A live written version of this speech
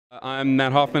I'm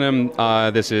Matt Hoffman.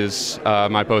 This is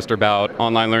my poster about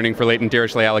online learning for latent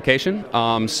Dirichlet allocation.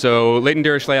 So latent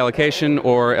Dirichlet allocation,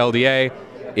 or LDA,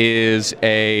 is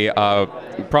a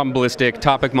probabilistic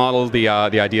topic model. The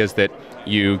idea is that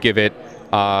you give it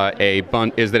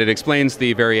is that it explains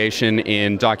the variation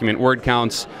in document word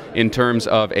counts in terms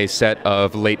of a set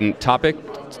of latent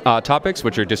topics,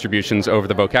 which are distributions over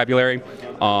the vocabulary.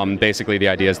 Basically, the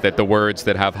idea is that the words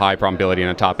that have high probability in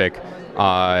a topic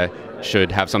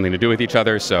should have something to do with each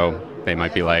other, so they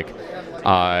might be like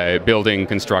building,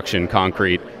 construction,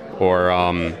 concrete, or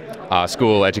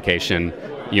school, education,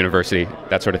 university,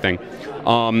 that sort of thing.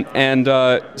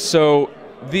 LDA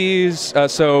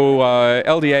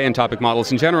and topic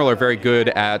models in general are very good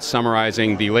at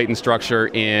summarizing the latent structure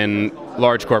in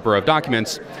large corpora of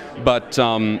documents, but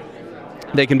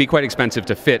they can be quite expensive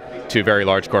to fit to very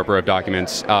large corpora of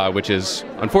documents, which is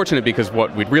unfortunate because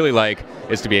what we'd really like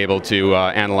is to be able to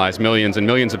analyze millions and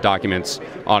millions of documents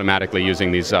automatically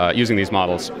using these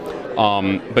models.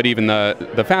 But even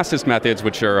the fastest methods,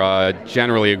 which are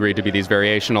generally agreed to be these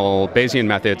variational Bayesian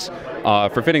methods,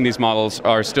 for fitting these models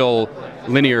are still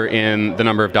linear in the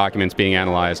number of documents being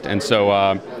analyzed, and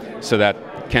so that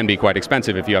can be quite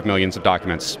expensive if you have millions of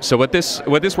documents. So what this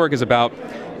work is about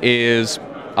is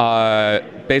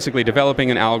basically developing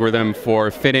an algorithm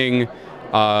for fitting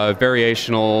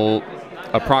variational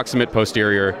approximate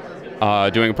posterior,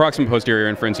 doing approximate posterior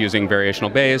inference using variational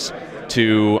Bayes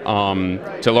to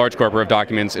large corpora of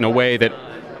documents in a way that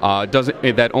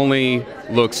that only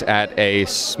looks at a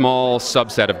small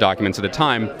subset of documents at a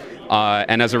time,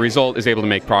 and as a result is able to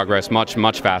make progress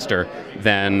much faster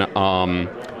than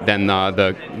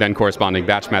corresponding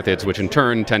batch methods, which in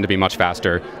turn tend to be much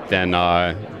faster than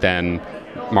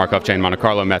Markov chain Monte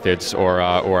Carlo methods or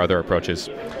other approaches.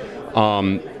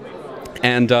 So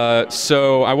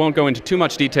I won't go into too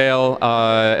much detail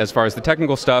as far as the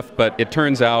technical stuff, but it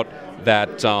turns out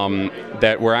that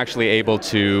that we're actually able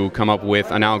to come up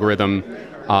with an algorithm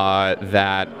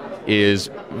that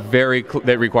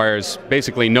requires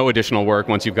basically no additional work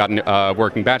once you've gotten a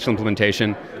working batch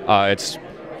implementation. It's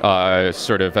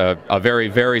sort of a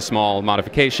very small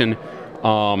modification,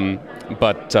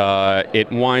 but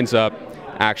it winds up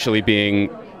actually being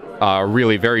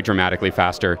really very dramatically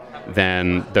faster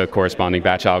than the corresponding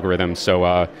batch algorithm.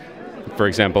 So, for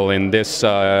example, in this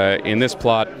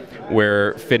plot,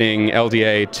 we're fitting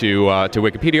LDA to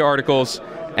Wikipedia articles,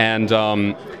 and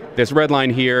this red line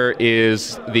here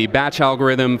is the batch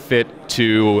algorithm fit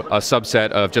to a subset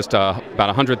of just about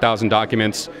 100,000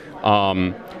 documents,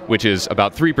 which is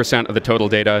about 3% of the total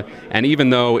data. And even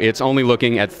though it's only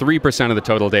looking at 3% of the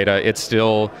total data, it's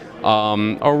still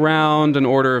around an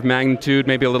order of magnitude,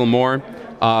 maybe a little more,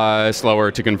 slower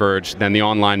to converge than the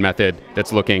online method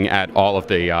that's looking at all of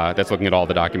the all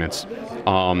the documents,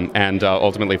 and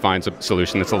ultimately finds a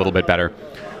solution that's a little bit better.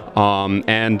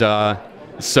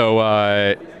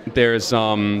 There's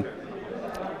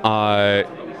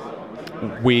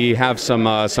we have some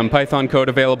Python code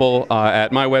available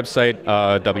at my website,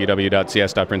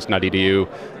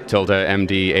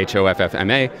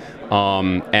 www.cs.princeton.edu/mdhoffma,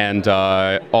 and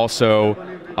also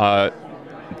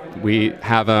we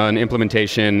have an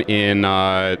implementation in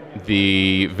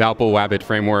the Valpil-Wabbit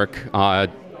framework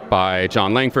by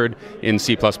John Langford in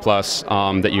C++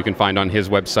 that you can find on his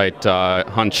website,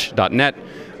 hunch.net.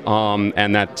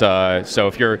 And that so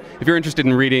if you're interested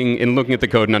in looking at the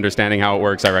code and understanding how it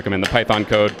works, I recommend the Python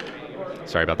code.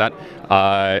 Sorry about that.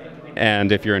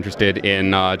 And if you're interested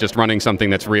in just running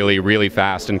something that's really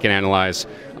fast and can analyze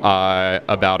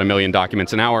about 1 million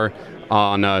documents an hour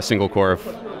on a single core of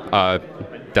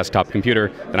desktop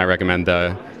computer, then I recommend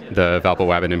the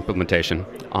Valpil-Wabbit implementation.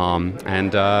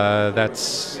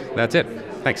 That's it.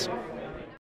 Thanks.